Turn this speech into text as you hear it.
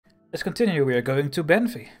Let's continue. We are going to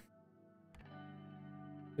Benfey.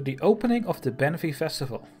 To the opening of the Benfey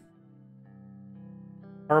Festival.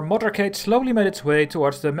 Our motorcade slowly made its way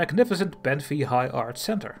towards the magnificent Benfey High Arts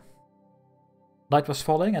Center. Night was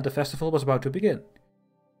falling and the festival was about to begin.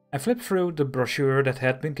 I flipped through the brochure that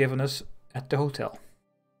had been given us at the hotel.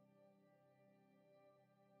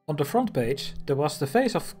 On the front page, there was the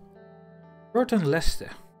face of Curtin Leste.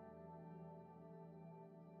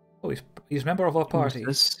 Oh, he's a member of our party.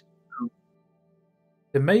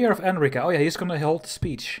 The mayor of Enrica. Oh yeah, he's gonna hold the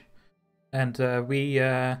speech. And we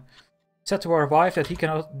said to our wife that she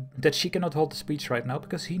cannot hold the speech right now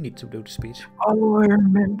because he needs to do the speech. Oh, I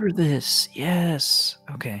remember this. Yes.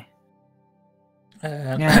 Okay. He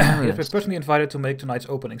has been personally invited to make tonight's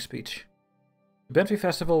opening speech. The Benfey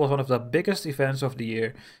Festival was one of the biggest events of the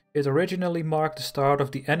year. It originally marked the start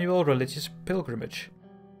of the annual religious pilgrimage,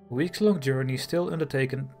 a weeks-long journey still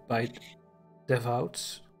undertaken by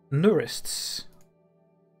devout Nurists.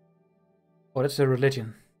 Oh, that's a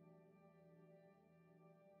religion.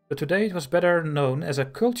 But today it was better known as a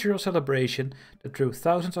cultural celebration that drew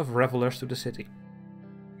thousands of revelers to the city.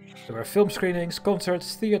 There were film screenings,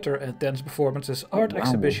 concerts, theater and dance performances, art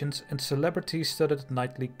exhibitions, and celebrity-studded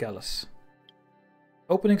nightly galas.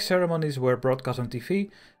 Opening ceremonies were broadcast on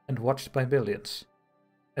TV and watched by millions.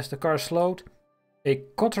 As the car slowed, a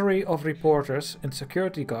coterie of reporters and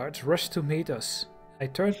security guards rushed to meet us. I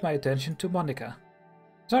turned my attention to Monica.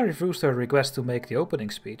 As I refused her request to make the opening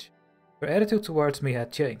speech, her attitude towards me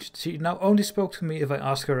had changed. She now only spoke to me if I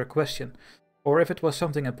asked her a question, or if it was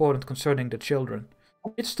something important concerning the children.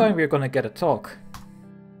 It's time we're gonna get a talk.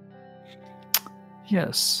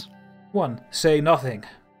 Yes. 1. Say nothing.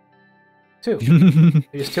 2.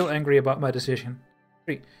 Are you still angry about my decision?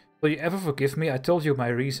 3. Will you ever forgive me? I told you my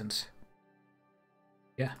reasons.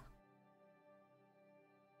 Yeah.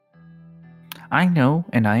 I know,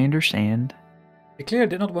 and I understand. I clearly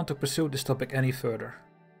did not want to pursue this topic any further.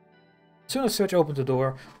 As soon as Serge opened the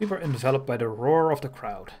door, we were enveloped by the roar of the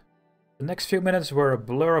crowd. The next few minutes were a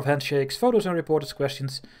blur of handshakes, photos and reporters'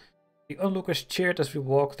 questions. The onlookers cheered as we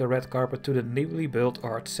walked the red carpet to the newly built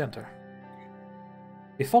arts center.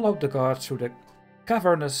 We followed the guards through the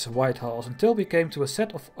cavernous white halls until we came to a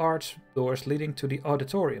set of arch doors leading to the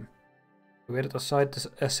auditorium. We waited aside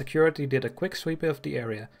as security did a quick sweep of the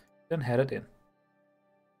area, then headed in.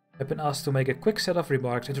 I've been asked to make a quick set of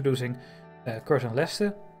remarks introducing Curtin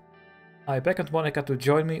Leste. I beckoned Monica to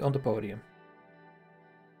join me on the podium.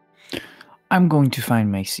 I'm going to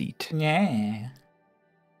find my seat. Yeah.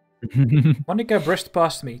 Monica brushed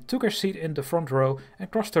past me, took her seat in the front row,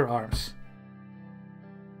 and crossed her arms.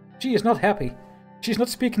 She is not happy. She's not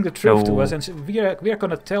speaking the truth to us, and we are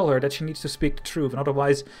going to tell her that she needs to speak the truth, and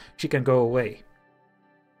otherwise she can go away.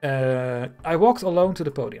 I walked alone to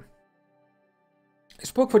the podium. I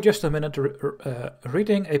spoke for just a minute,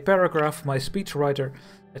 reading a paragraph my speechwriter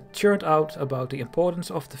had churned out about the importance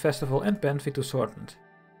of the festival and Benfey to Sordland.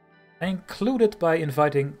 I concluded by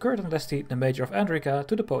inviting Curtin Leste, the Major of Enrica,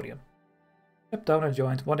 to the podium. I stepped down and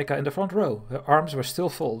joined Monica in the front row. Her arms were still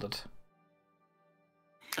folded.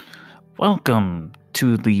 Welcome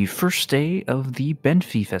to the first day of the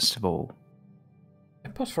Benfey Festival. I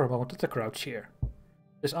paused for a moment at the crowd cheer.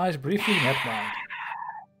 His eyes briefly met mine.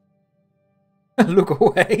 Look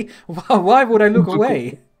away? Why would I look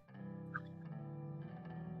away?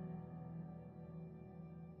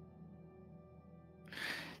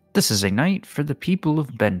 This is a night for the people of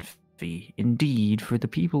Benfey, indeed for the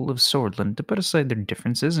people of Sordland, to put aside their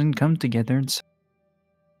differences and come together and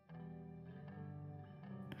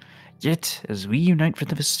yet, as we unite for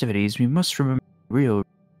the festivities, we must remember the real...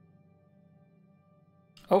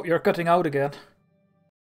 Oh, you're cutting out again.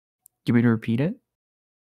 You want me to repeat it?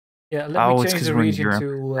 Yeah, let me change the region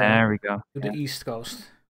to, there we go. To the East Coast.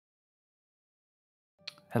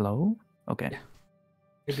 Hello? Okay. Yeah.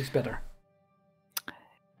 Maybe it's better.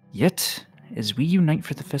 Yet, as we unite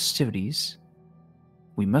for the festivities,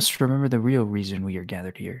 we must remember the real reason we are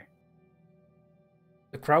gathered here.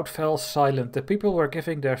 The crowd fell silent. The people were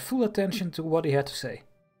giving their full attention to what he had to say.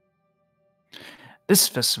 This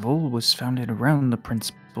festival was founded around the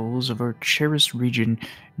principles of our cherished religion,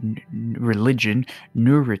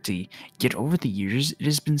 Nurity. Yet over the years, it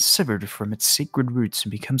has been severed from its sacred roots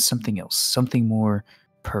and become something else, something more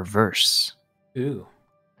perverse. Ooh.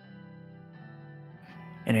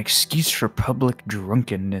 An excuse for public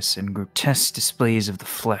drunkenness and grotesque displays of the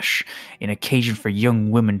flesh, an occasion for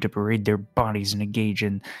young women to parade their bodies and engage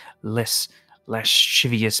in less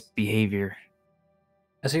lascivious behavior.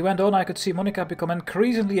 As he went on, I could see Monica become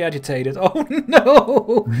increasingly agitated. Oh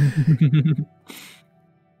no!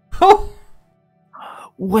 Oh!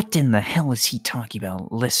 What in the hell is he talking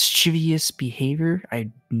about? Lascivious behavior?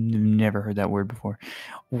 I've never heard that word before.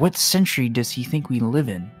 What century does he think we live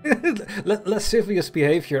in? Lascivious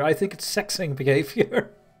behavior. I think it's sexing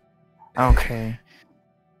behavior. Okay.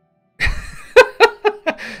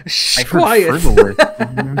 Shh, quiet.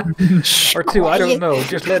 Or 2, I don't know.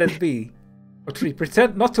 Just let it be. Or 3,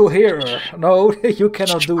 pretend not to hear her. No, you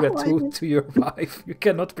cannot do that to your wife. You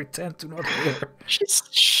cannot pretend to not hear her.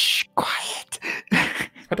 Just shh, quiet.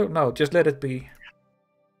 I don't know. Just let it be.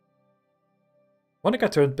 Monica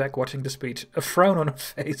turned back watching the speech, a frown on her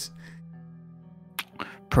face.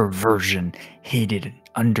 Perversion hidden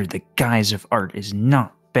under the guise of art is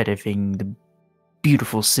not benefiting the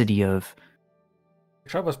beautiful city of...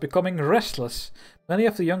 The crowd was becoming restless. Many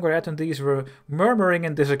of the younger attendees were murmuring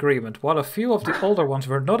in disagreement, while a few of the older ones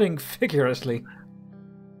were nodding vigorously.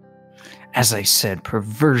 As I said,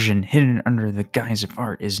 perversion hidden under the guise of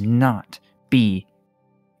art is not be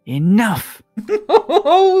enough.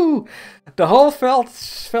 The hall fell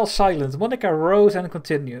silent. Monica rose and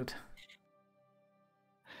continued.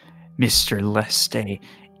 Mr. Leste,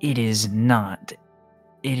 it is not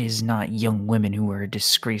young women who are a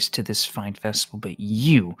disgrace to this fine festival, but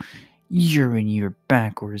you're in your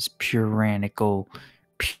backwards, puritanical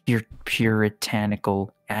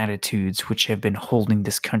attitudes which have been holding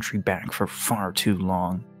this country back for far too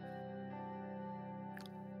long.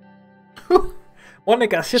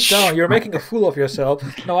 Monica, sit down. You're making a fool of yourself.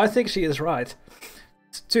 No, I think she is right.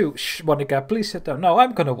 2, shh, Monica, please sit down. No,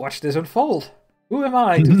 I'm gonna watch this unfold. Who am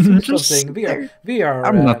I to do something? We are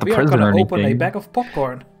gonna open a bag of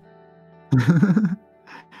popcorn.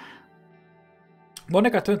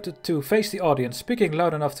 Monica turned to face the audience, speaking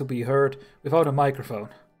loud enough to be heard without a microphone.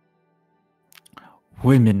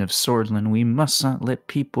 Women of Sordland, we must not let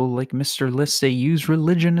people like Mr. Liste use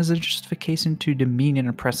religion as a justification to demean and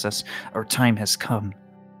oppress us. Our time has come.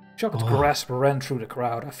 Shocked grasp ran through the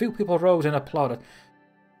crowd. A few people rose and applauded,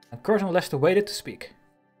 and Colonel Leste waited to speak.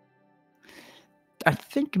 I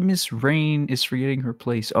think Miss Rayne is forgetting her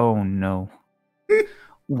place. Oh no.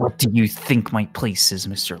 What do you think my place is,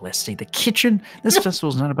 Mr. Leste? The kitchen? This festival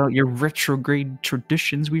is not about your retrograde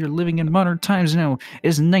traditions. We are living in modern times now. It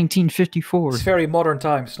is 1954. It's very modern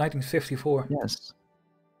times, 1954. Yes.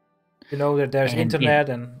 You know that there's internet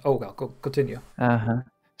and... Oh, well, continue.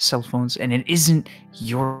 Cell phones. And it isn't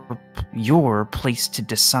your place to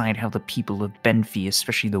decide how the people of Benfey,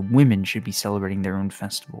 especially the women, should be celebrating their own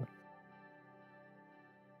festival.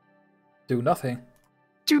 Do nothing.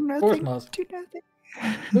 Do nothing. Of course not. Do nothing.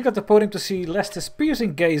 Look at the podium to see Leste's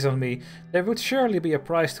piercing gaze on me. There would surely be a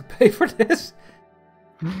price to pay for this.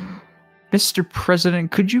 Mr. President,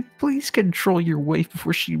 could you please control your wife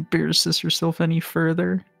before she embarrasses herself any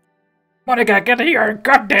further? Monica, get to your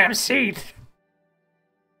goddamn seat!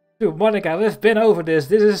 Dude, Monica, we've been over this.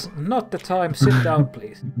 This is not the time. Sit down,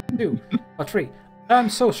 please. 2 or 3. I'm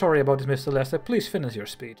so sorry about this, Mr. Leste. Please finish your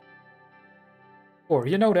speech. 4.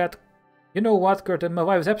 You know what, Curtin? My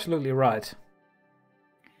wife is absolutely right.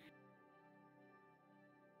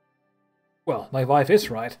 Well, my wife is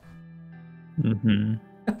right. Mm-hmm.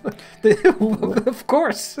 Of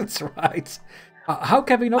course, it's right. How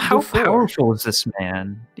can we not how do 4? How powerful is this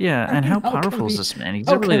man? Yeah, and how powerful is this man? He's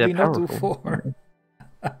not really that powerful. How can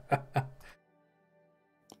we not do 4?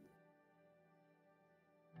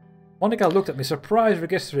 Monica looked at me, surprise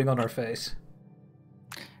registering on her face.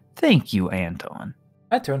 Thank you, Anton.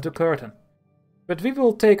 I turned to Curtin. But we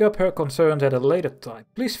will take up her concerns at a later time.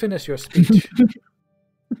 Please finish your speech.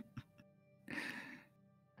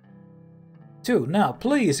 2. Now,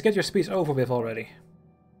 please, get your speech over with already.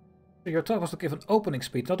 Your talk was to give an opening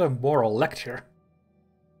speech, not a moral lecture.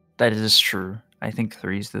 That is true. I think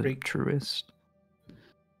 3 is the truest.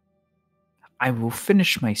 I will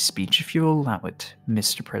finish my speech if you allow it,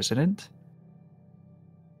 Mr. President.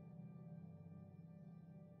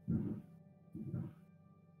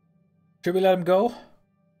 Should we let him go?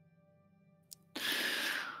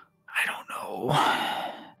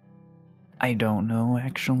 I don't know,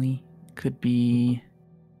 actually. Could be...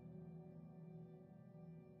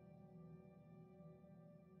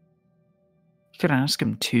 You could ask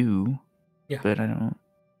him too. Yeah. But I don't...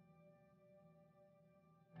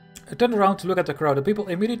 I turned around to look at the crowd. The people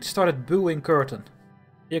immediately started booing Curtin.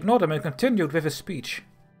 He ignored them and continued with his speech.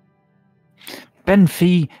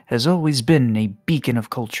 Benfey has always been a beacon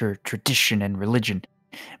of culture, tradition, and religion.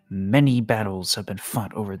 Many battles have been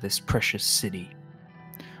fought over this precious city.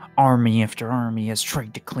 Army after army has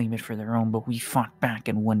tried to claim it for their own, but we fought back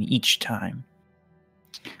and won each time.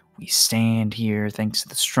 We stand here thanks to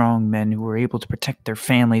the strong men who were able to protect their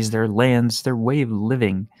families, their lands, their way of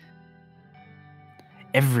living.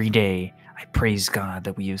 Every day, I praise God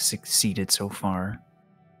that we have succeeded so far.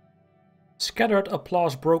 Scattered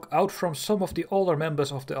applause broke out from some of the older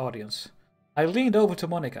members of the audience. I leaned over to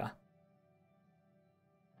Monica.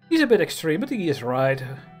 He's a bit extreme, but he is right.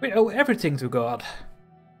 We owe everything to God.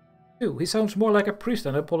 Too, he sounds more like a priest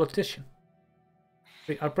than a politician.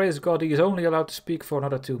 I praise God he is only allowed to speak for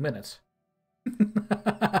another 2 minutes.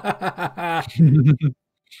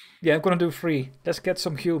 Yeah, I'm gonna do 3. Let's get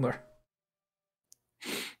some humor.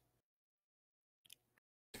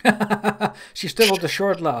 She stilled a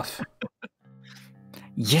short laugh.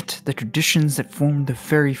 Yet the traditions that form the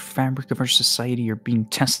very fabric of our society are being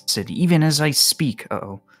tested, even as I speak.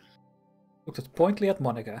 Uh-oh. Looked pointedly at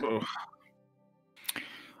Monica. Ugh.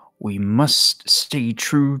 We must stay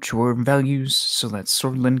true to our values so that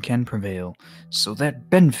Sordland can prevail, so that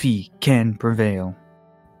Benfi can prevail.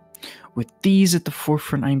 With these at the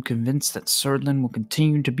forefront, I am convinced that Sordland will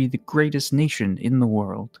continue to be the greatest nation in the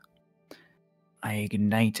world. I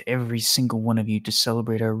ignite every single one of you to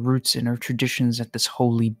celebrate our roots and our traditions at this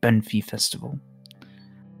holy Benfi festival.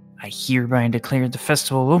 I hereby declare the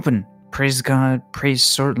festival open. Praise God, praise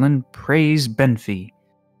Sordland, praise Benfi.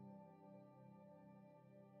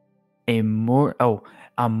 Amorgna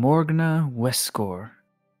Westcore.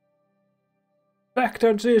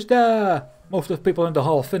 Factors is there! Most of the people in the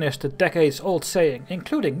hall finished the decades-old saying,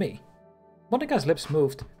 including me. Monica's lips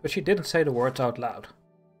moved, but she didn't say the words out loud.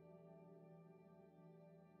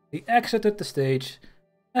 He exited the stage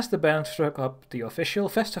as the band struck up the official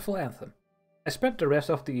festival anthem. I spent the rest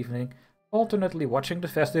of the evening alternately watching the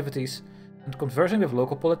festivities and conversing with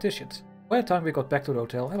local politicians. By the time we got back to the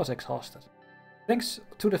hotel, I was exhausted. Thanks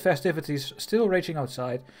to the festivities still raging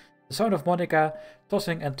outside, the sound of Monica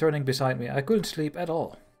tossing and turning beside me, I couldn't sleep at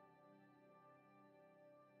all.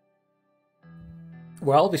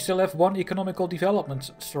 Well, we still have 1 economical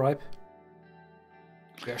development stripe.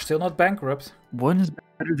 We are still not bankrupt. 1 is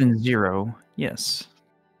better than 0, yes.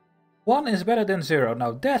 1 is better than 0.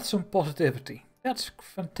 Now that's some positivity. That's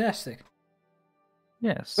fantastic.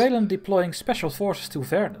 Yes. Wayland deploying special forces to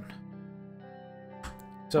Vernon.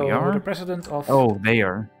 So we are? The president of... Oh, they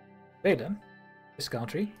are. Wayland, this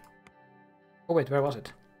country. Oh wait, where was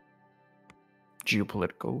it?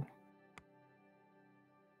 Geopolitical.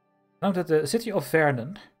 Now that the city of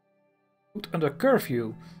Vernon put under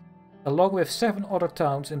curfew, along with 7 other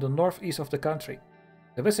towns in the northeast of the country.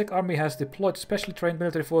 The Wessex army has deployed specially trained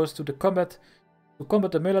military forces to combat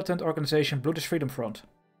the militant organization British Freedom Front.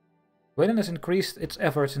 Wayland has increased its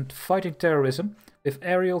efforts in fighting terrorism with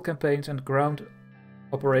aerial campaigns and ground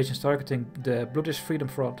operations targeting the British Freedom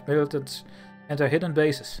Front militants and their hidden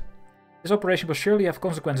bases. This operation will surely have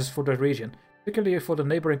consequences for the region, particularly for the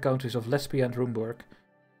neighboring countries of Lesbia and Rumburg,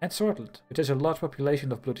 and Sordland, which has a large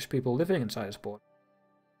population of British people living inside its border.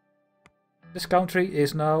 This country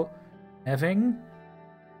is now having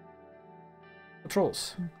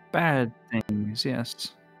patrols. Bad things,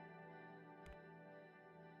 yes.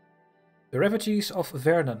 The refugees of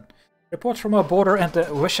Vernon. Reports from our border and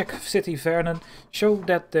the Wessex city Vernon show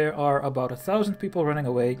that there are about 1,000 people running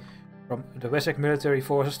away from the Wessex military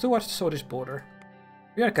forces towards the Swedish border.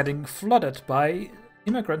 We are getting flooded by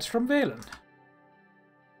immigrants from Wayland.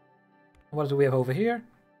 What do we have over here?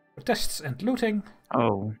 Protests and looting.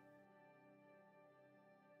 Oh.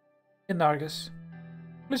 In Nargis.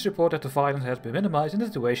 Police report that the violence has been minimized and the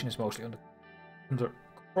situation is mostly under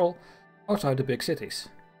control outside the big cities.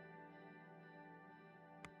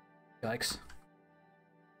 Yikes.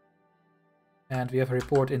 And we have a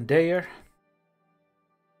report in Deir.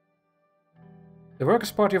 The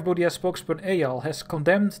Workers' Party of Budia spokesman Eyal has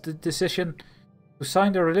condemned the decision to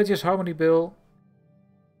sign the Religious Harmony Bill,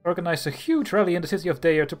 organized a huge rally in the city of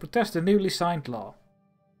Deir to protest the newly signed law.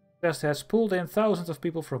 The protest has pulled in thousands of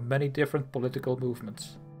people from many different political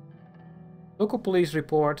movements. Local police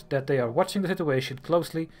report that they are watching the situation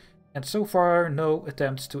closely, and so far no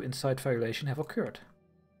attempts to incite violation have occurred.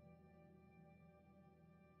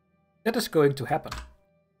 That is going to happen.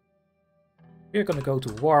 We're going to go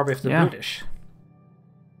to war with the British.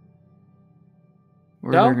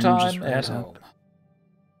 Downtime at home.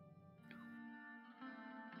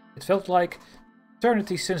 It felt like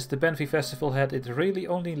eternity since the Benfi festival had it really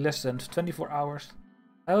only less than 24 hours.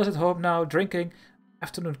 I was at home now, drinking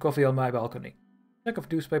afternoon coffee on my balcony. A stack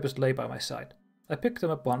of newspapers lay by my side. I picked them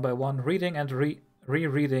up one by one, reading and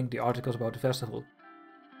rereading the articles about the festival.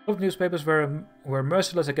 Some newspapers were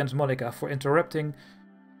merciless against Monica for interrupting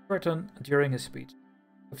Burton during his speech.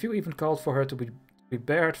 A few even called for her to be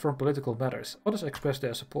barred from political matters. Others expressed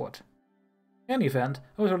their support. In any event,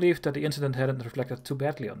 I was relieved that the incident hadn't reflected too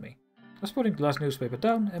badly on me. I was putting the last newspaper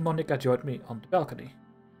down and Monica joined me on the balcony.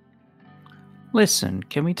 Listen,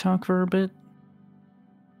 can we talk for a bit?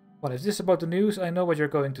 Well, if this is about the news, I know what you're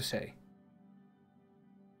going to say.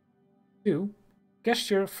 2.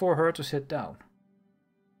 Gesture for her to sit down.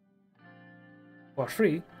 Or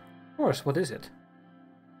 3. Of course, what is it?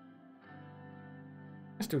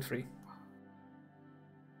 Let's do 3.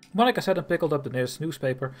 Monica said and picked up the nearest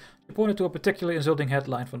newspaper. She pointed to a particularly insulting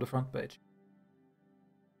headline from the front page.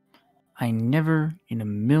 I never in a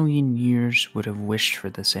million years would have wished for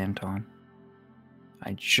this, Anton.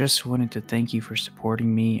 I just wanted to thank you for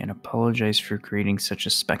supporting me and apologize for creating such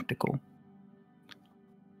a spectacle.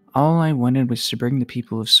 All I wanted was to bring the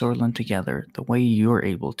people of Sordland together the way you're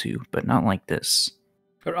able to, but not like this.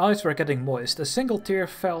 Her eyes were getting moist. A single tear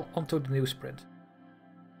fell onto the newsprint.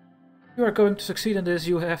 You are going to succeed in this,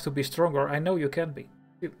 you have to be stronger. I know you can be.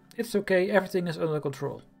 It's okay, everything is under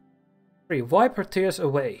control. 3. Wipe her tears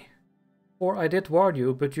away. 4. I did warn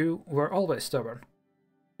you, but you were always stubborn.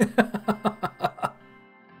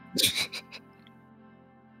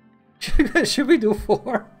 Should we do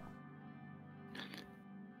 4?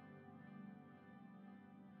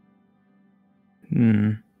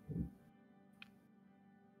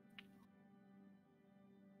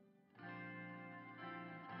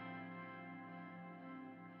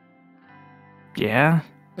 Yeah?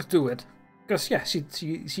 Let's do it. Because, yeah, she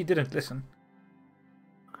didn't listen.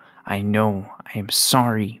 I know. I am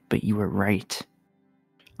sorry, but you were right.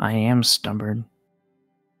 I am stubborn.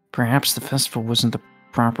 Perhaps the festival wasn't the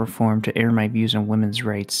proper forum to air my views on women's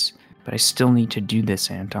rights, but I still need to do this,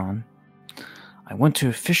 Anton. I want to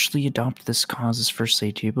officially adopt this cause as First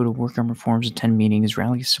Lady, to be able to work on reforms, attend meetings,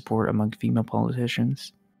 rally support among female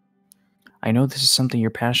politicians. I know this is something you're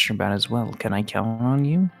passionate about as well. Can I count on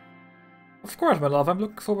you? Of course, my love. I'm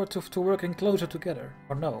looking forward to working closer together.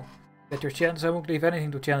 Or no. Get your chance. I won't leave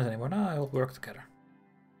anything to chance anymore. No, I'll work together.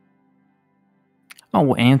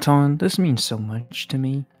 Oh, Anton, this means so much to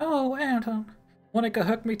me. Oh, Anton. Monica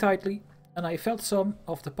hugged me tightly, and I felt some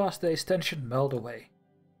of the past day's tension melt away.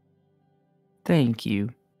 Thank you.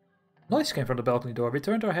 Noise came from the balcony door. We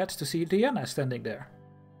turned our heads to see Deanna standing there.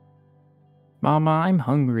 Mama, I'm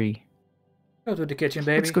hungry. Go to the kitchen,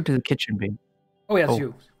 baby. Let's go to the kitchen, baby. Oh, yeah, it's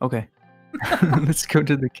you. Okay. Let's go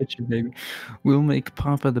to the kitchen, baby. We'll make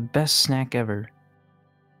Papa the best snack ever.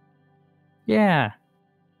 Yeah.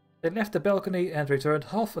 They left the balcony and returned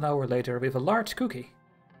half an hour later with a large cookie.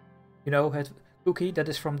 You know, a cookie that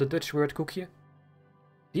is from the Dutch word koekje.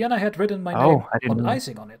 Deanna had written my name on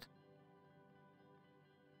icing on it.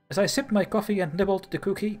 As I sipped my coffee and nibbled the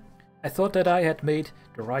cookie, I thought that I had made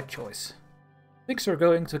the right choice. Things were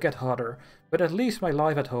going to get harder, but at least my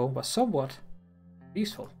life at home was somewhat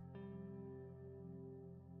peaceful.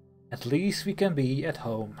 At least we can be at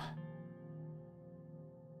home.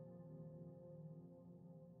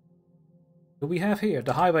 Do we have here?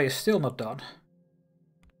 The highway is still not done.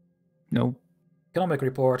 No. Economic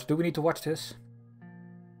report. Do we need to watch this?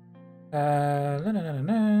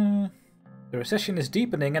 The recession is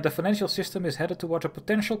deepening and the financial system is headed towards a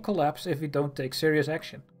potential collapse if we don't take serious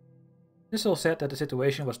action. This all said that the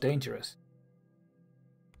situation was dangerous.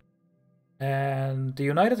 And the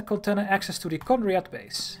United Container access to the Conrad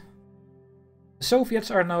base. The Soviets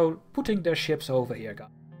are now putting their ships over here, guys.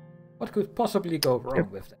 What could possibly go wrong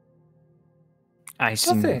with them? I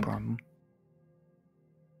see no problem.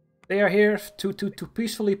 They are here to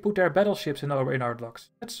peacefully put their battleships in our docks.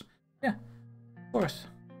 That's, yeah, of course.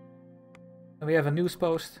 And we have a news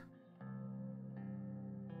post.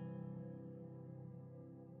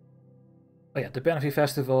 Oh yeah, the Benefit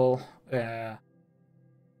Festival.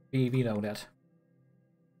 We know that.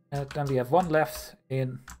 And then we have one left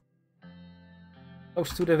in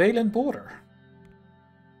close to the Wayland border.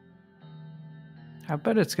 I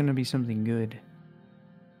bet it's going to be something good.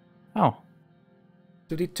 Oh.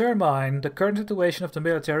 To determine the current situation of the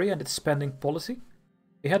military and its spending policy,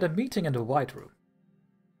 we had a meeting in the White Room.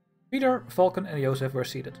 Peter, Vulcan, and Joseph were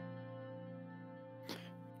seated.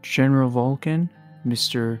 General Vulcan,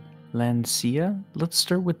 Mr. Lancia, let's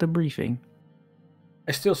start with the briefing.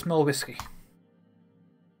 I still smell whiskey.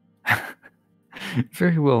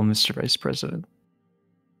 Very well, Mr. Vice President.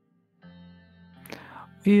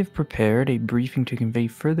 We have prepared a briefing to convey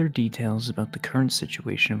further details about the current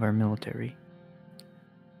situation of our military.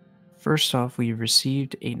 First off, we have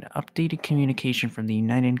received an updated communication from the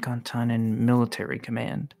United Continental Military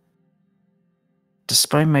Command.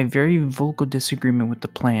 Despite my very vocal disagreement with the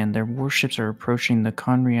plan, their warships are approaching the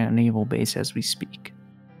Conrad naval base as we speak.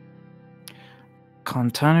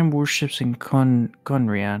 Contanen warships in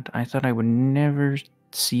Conrad, I thought I would never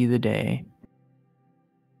see the day.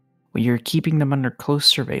 We are keeping them under close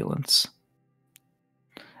surveillance.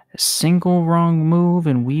 A single wrong move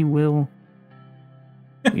and we will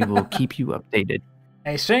We will keep you updated.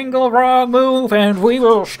 A single wrong move and we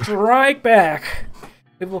will strike back.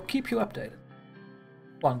 We will keep you updated.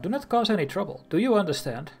 1. Do not cause any trouble. Do you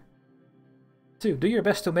understand? 2. Do your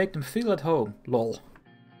best to make them feel at home. Lol.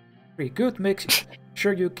 3. Good. Make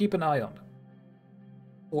sure you keep an eye on them.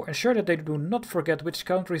 4. Ensure that they do not forget which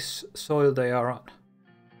country's soil they are on.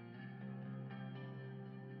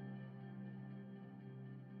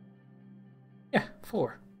 Yeah,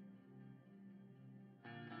 4.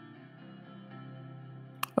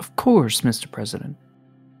 Of course, Mr. President.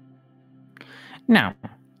 Now,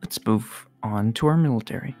 let's move on to our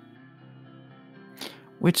military.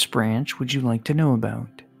 Which branch would you like to know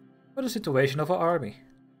about? What is the situation of our army?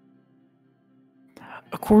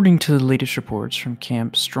 According to the latest reports from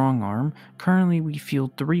Camp Strongarm, currently we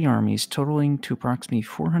field 3 armies totaling to approximately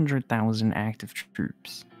 400,000 active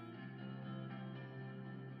troops.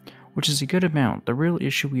 Which is a good amount. The real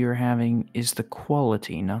issue we are having is the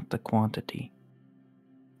quality, not the quantity.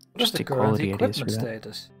 What is the current equipment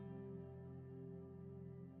status?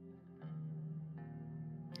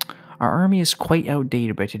 Our army is quite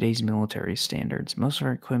outdated by today's military standards. Most of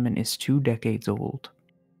our equipment is 2 decades old.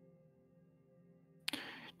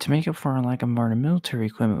 To make up for our lack of modern military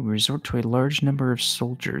equipment, we resort to a large number of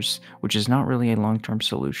soldiers, which is not really a long-term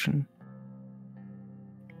solution.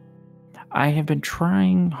 I have been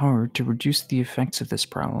trying hard to reduce the effects of this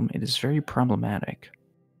problem. It is very problematic.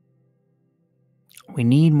 We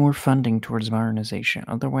need more funding towards modernization,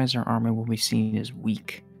 otherwise our army will be seen as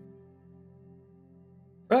weak.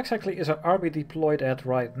 Where exactly is our army deployed at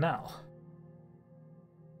right now?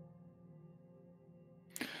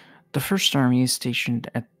 The First Army is stationed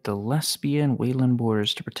at the Lesbia and Wayland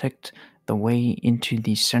borders to protect the way into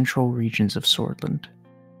the central regions of Sordland.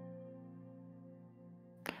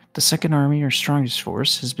 The Second Army, our strongest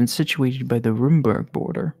force, has been situated by the Rumburg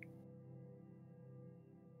border.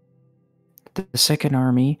 The Second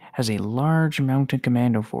Army has a large mounted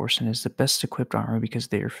commando force and is the best equipped army because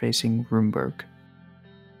they are facing Rumburg.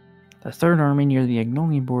 The Third Army near the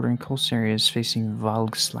Agnolian border and coast area is facing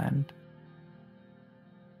Valgsland.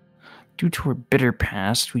 Due to our bitter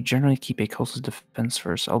past, we generally keep a coastal defense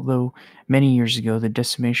first, although many years ago the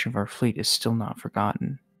decimation of our fleet is still not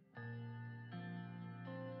forgotten.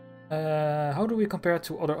 How do we compare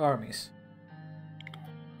to other armies?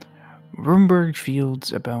 Rumburg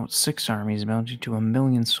fields about 6 armies amounting to 1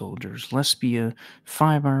 million soldiers. Lesbia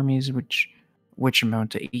 5 armies which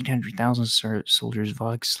amount to 800,000 soldiers.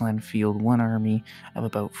 Valgsland field 1 army of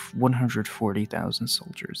about 140,000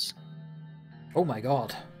 soldiers. Oh my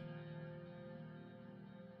god.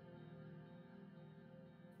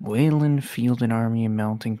 Wayland field an army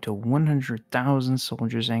amounting to 100,000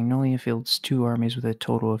 soldiers. Agnolia fields 2 armies with a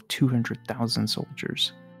total of 200,000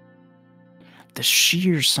 soldiers. The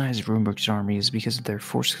sheer size of Rumburg's army is because of their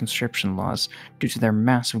forced conscription laws. Due to their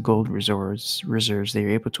massive gold reserves, they are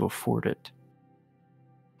able to afford it.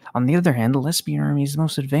 On the other hand, the Lesbian army is the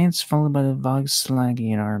most advanced, followed by the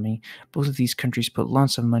Valgslagian army. Both of these countries put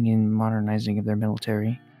lots of money in modernizing of their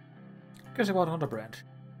military. Guess about another branch.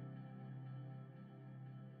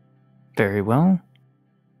 Very well.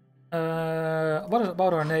 What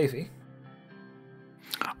about our navy?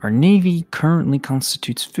 Our navy currently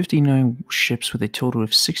constitutes 59 ships with a total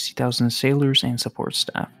of 60,000 sailors and support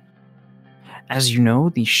staff. As you know,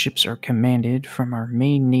 these ships are commanded from our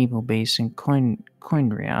main naval base in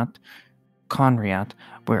Conriat,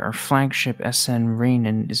 where our flagship Anton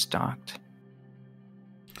Rayne is docked.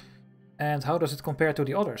 And how does it compare to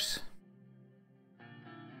the others?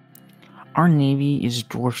 Our navy is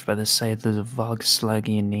dwarfed by the size of the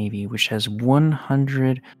Valgslagian navy, which has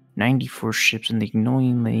 194 ships, and the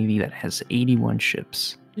Agnolian navy that has 81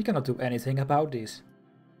 ships. You cannot do anything about these.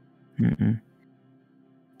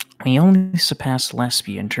 We only surpass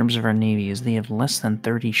Lesbia in terms of our navy, as they have less than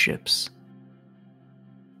 30 ships.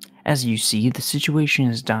 As you see, the situation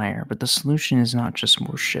is dire, but the solution is not just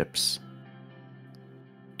more ships.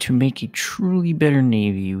 To make a truly better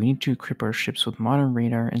navy, we need to equip our ships with modern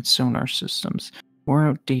radar and sonar systems. More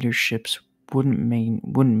outdated ships wouldn't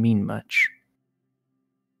mean much.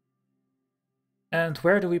 And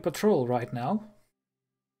where do we patrol right now?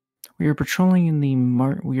 We are patrolling the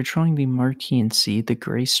Marquian Sea, the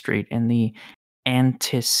Grey Strait, and the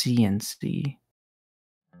Antician Sea.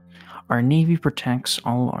 Our navy protects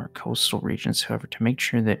all our coastal regions. However, to make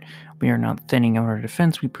sure that we are not thinning out our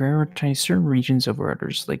defense, we prioritize certain regions over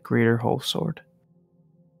others, like Greater Holsword.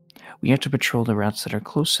 We have to patrol the routes that are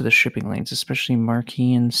close to the shipping lanes, especially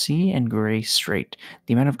Marquian Sea and Grey Strait.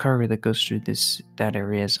 The amount of cargo that goes through that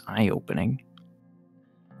area is eye-opening.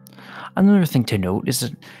 Another thing to note is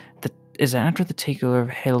that is after the takeover of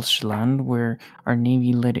Helsland, where our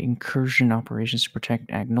Navy led incursion operations to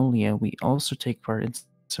protect Agnolia, we also take part in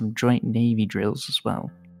some joint Navy drills as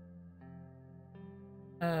well.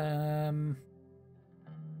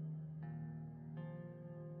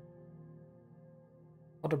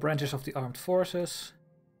 Other branches of the armed forces.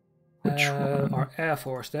 Which one? Our Air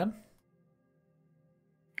Force, then.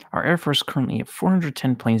 Our Air Force currently have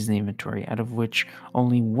 410 planes in the inventory, out of which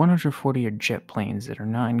only 140 are jet planes that are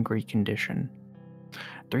not in great condition.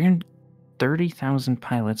 330,000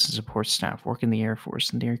 pilots and support staff work in the Air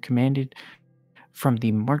Force, and they are commanded from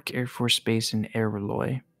the Mark Air Force Base in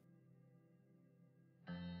Erloy.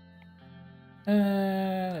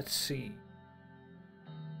 Let's see.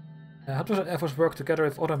 How does the Air Force work together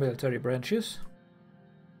with other military branches?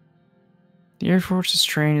 The Air Force is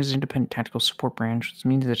trained as an independent tactical support branch, which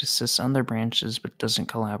means it assists other branches but doesn't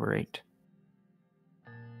collaborate.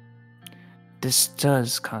 This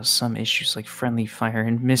does cause some issues like friendly fire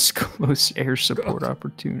and missed close air support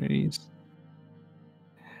opportunities.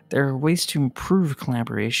 There are ways to improve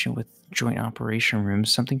collaboration with joint operation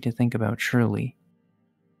rooms, something to think about surely.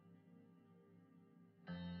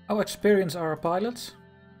 How experienced are our pilots?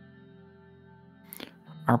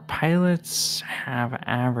 Our pilots have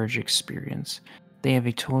average experience. They have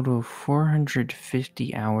a total of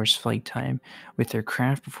 450 hours flight time with their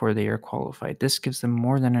craft before they are qualified. This gives them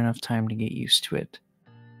more than enough time to get used to it.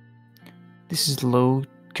 This is low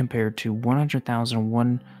compared to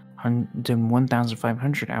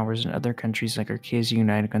 1,500 hours in other countries like Arcasia,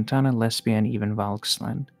 United Cantana, Lesbia, and even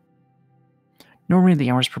Valksland. Normally the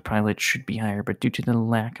hours per pilot should be higher, but due to the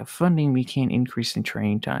lack of funding, we can't increase the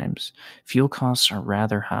training times. Fuel costs are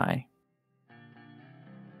rather high.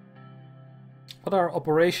 What are our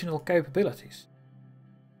operational capabilities?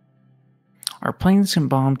 Our planes can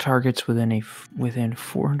bomb targets within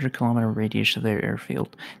 400-kilometer radius of their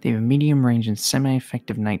airfield. They have medium range and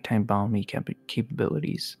semi-effective nighttime bombing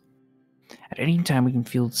capabilities. At any time, we can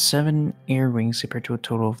field 7 air wings compared to a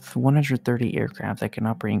total of 130 aircraft that can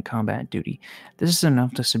operate in combat duty. This is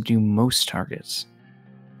enough to subdue most targets.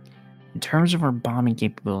 In terms of our bombing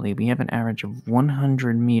capability, we have an average of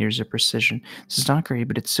 100 meters of precision. This is not great,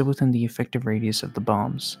 but it's still within the effective radius of the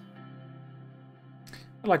bombs.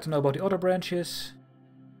 I'd like to know about the other branches.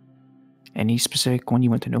 Any specific one you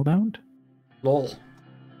want to know about? Lol.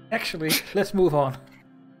 Actually, let's move on.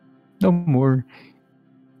 No more.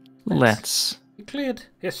 Let's. He cleared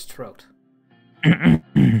his throat.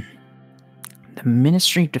 The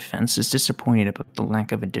Ministry of Defense is disappointed about the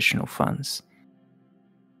lack of additional funds.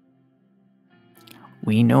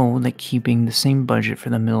 We know that keeping the same budget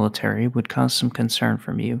for the military would cause some concern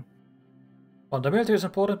from you. Well, the military is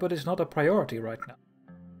important, but it's not a priority right now.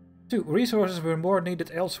 2. Resources were more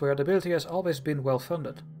needed elsewhere. The military has always been well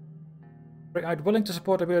funded. 3. I'm willing to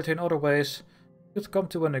support the military in other ways. Let's come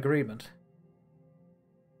to an agreement.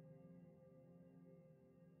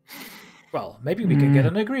 Well, maybe we can get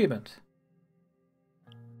an agreement.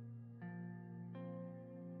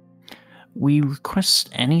 We request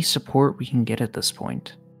any support we can get at this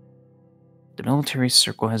point. The military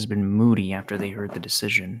circle has been moody after they heard the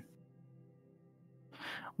decision.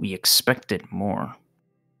 We expected more.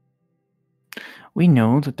 We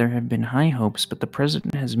know that there have been high hopes, but the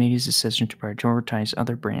President has made his decision to prioritize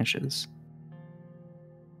other branches.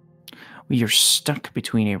 We are stuck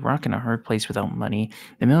between a rock and a hard place without money.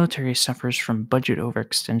 The military suffers from budget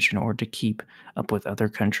overextension or to keep up with other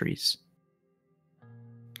countries.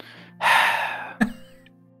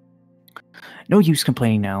 No use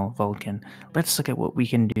complaining now, Vulcan. Let's look at what we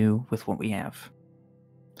can do with what we have.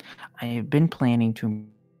 I have been planning to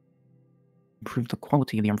improve the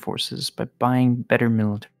quality of the armed forces by buying better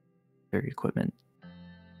military equipment.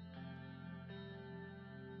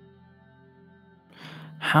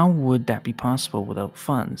 How would that be possible without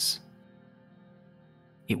funds?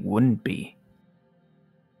 It wouldn't be.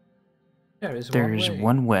 There is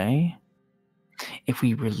one way. If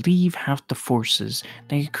we relieve half the forces,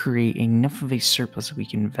 they could create enough of a surplus that we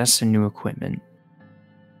can invest in new equipment.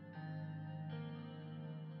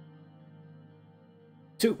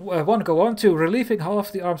 2. Go on to relieving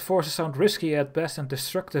half the armed forces sound risky at best and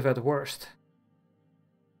destructive at worst.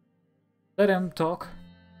 Let him talk.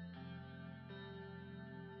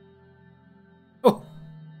 Oh!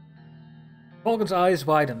 Vulcan's eyes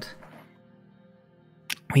widened.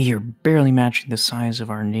 We are barely matching the size of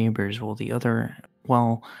our neighbors, while the other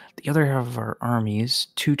half of our army is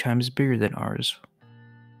 2 times bigger than ours.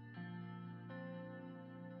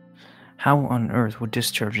 How on earth would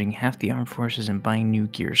discharging half the armed forces and buying new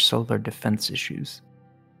gear solve our defense issues?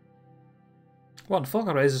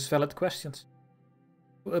 Vulcan raises valid questions.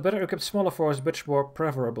 A better equipped smaller force is much more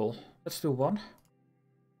preferable. Let's do one.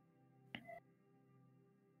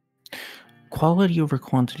 Quality over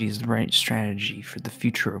quantity is the right strategy for the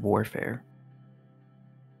future of warfare.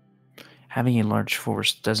 Having a large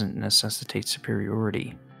force doesn't necessitate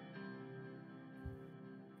superiority.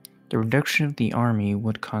 The reduction of the army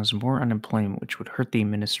would cause more unemployment, which would hurt the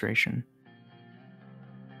administration.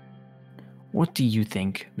 What do you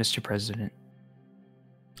think, Mr. President?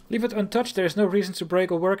 Leave it untouched. There is no reason to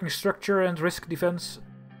break a working structure and risk defense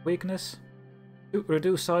weakness.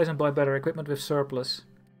 Reduce size and buy better equipment with surplus.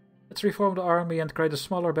 Let's reform the army and create a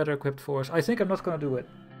smaller, better equipped force. I think I'm not going to do it.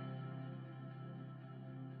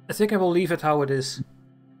 I think I will leave it how it is.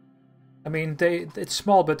 I mean, it's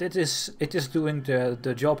small, but it is doing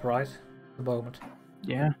the job right at the moment.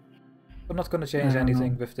 Yeah. I'm not going to change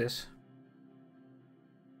anything with this.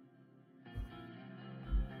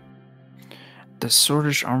 The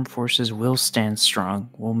Swordfish armed forces will stand strong.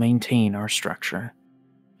 We'll maintain our structure.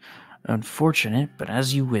 Unfortunate, but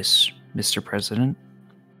as you wish, Mr. President.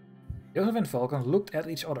 Joseph and Falcon looked at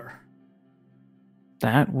each other.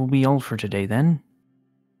 That will be all for today, then.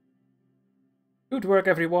 Good work,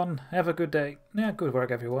 everyone. Have a good day. Yeah, good work,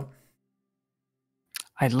 everyone.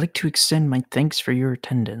 I'd like to extend my thanks for your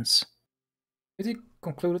attendance. It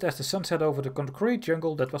concluded as the sun set over the concrete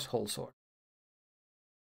jungle that was Holsworth.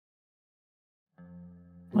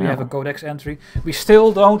 We have a codex entry. We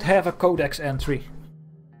still don't have a codex entry.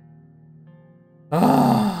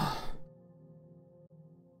 Ah.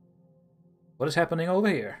 What is happening over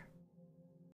here?